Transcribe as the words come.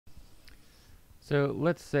So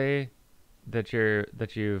let's say that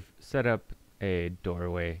you've set up a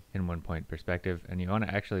doorway in one point perspective, and you want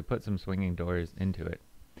to actually put some swinging doors into it.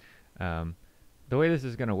 Um, the way this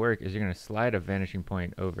is going to work is you're going to slide a vanishing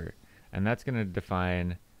point over, and that's going to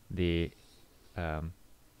define the um,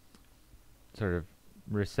 sort of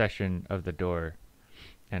recession of the door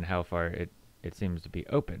and how far it seems to be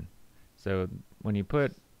open. So when you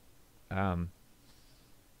put um,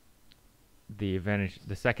 the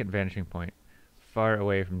second vanishing point far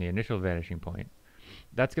away from the initial vanishing point,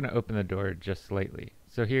 that's going to open the door just slightly.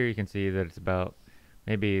 So here you can see that it's about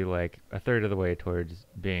maybe like a third of the way towards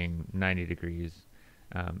being 90 degrees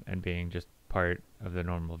and being just part of the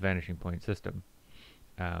normal vanishing point system.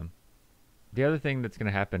 Um, the other thing that's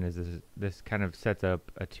going to happen is this kind of sets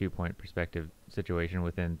up a 2-point perspective situation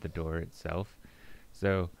within the door itself.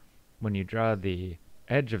 So when you draw the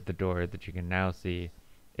edge of the door that you can now see,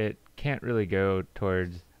 it can't really go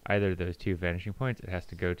towards either of those two vanishing points. It has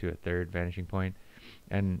to go to a third vanishing point.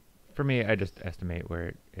 And for me, I just estimate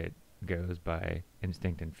where it goes by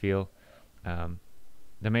instinct and feel.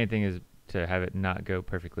 The main thing is to have it not go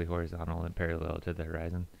perfectly horizontal and parallel to the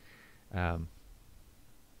horizon. Um,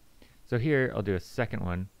 so here I'll do a second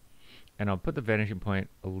one, and I'll put the vanishing point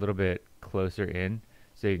a little bit closer in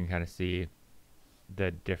so you can kind of see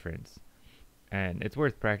the difference. And it's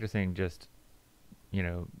worth practicing just,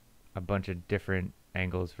 a bunch of different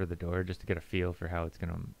angles for the door just to get a feel for how it's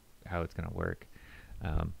gonna work.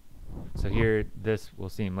 Um, so here, this will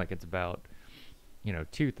seem like it's about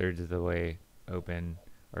 2/3 of the way open,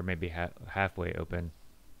 or maybe halfway open.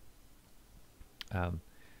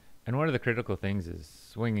 And one of the critical things is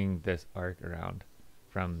swinging this arc around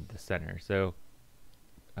from the center. So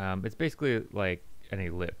it's basically like an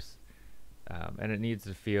ellipse, and it needs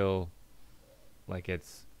to feel like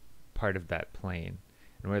it's part of that plane.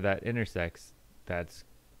 And where that intersects, that's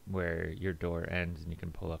where your door ends, and you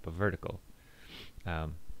can pull up a vertical.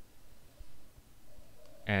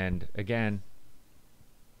 And again,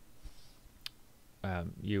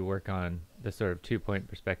 you work on this sort of 2-point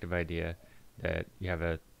perspective idea that you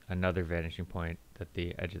have another vanishing point that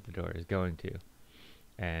the edge of the door is going to.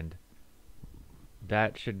 And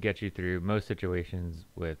that should get you through most situations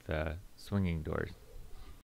with swinging doors.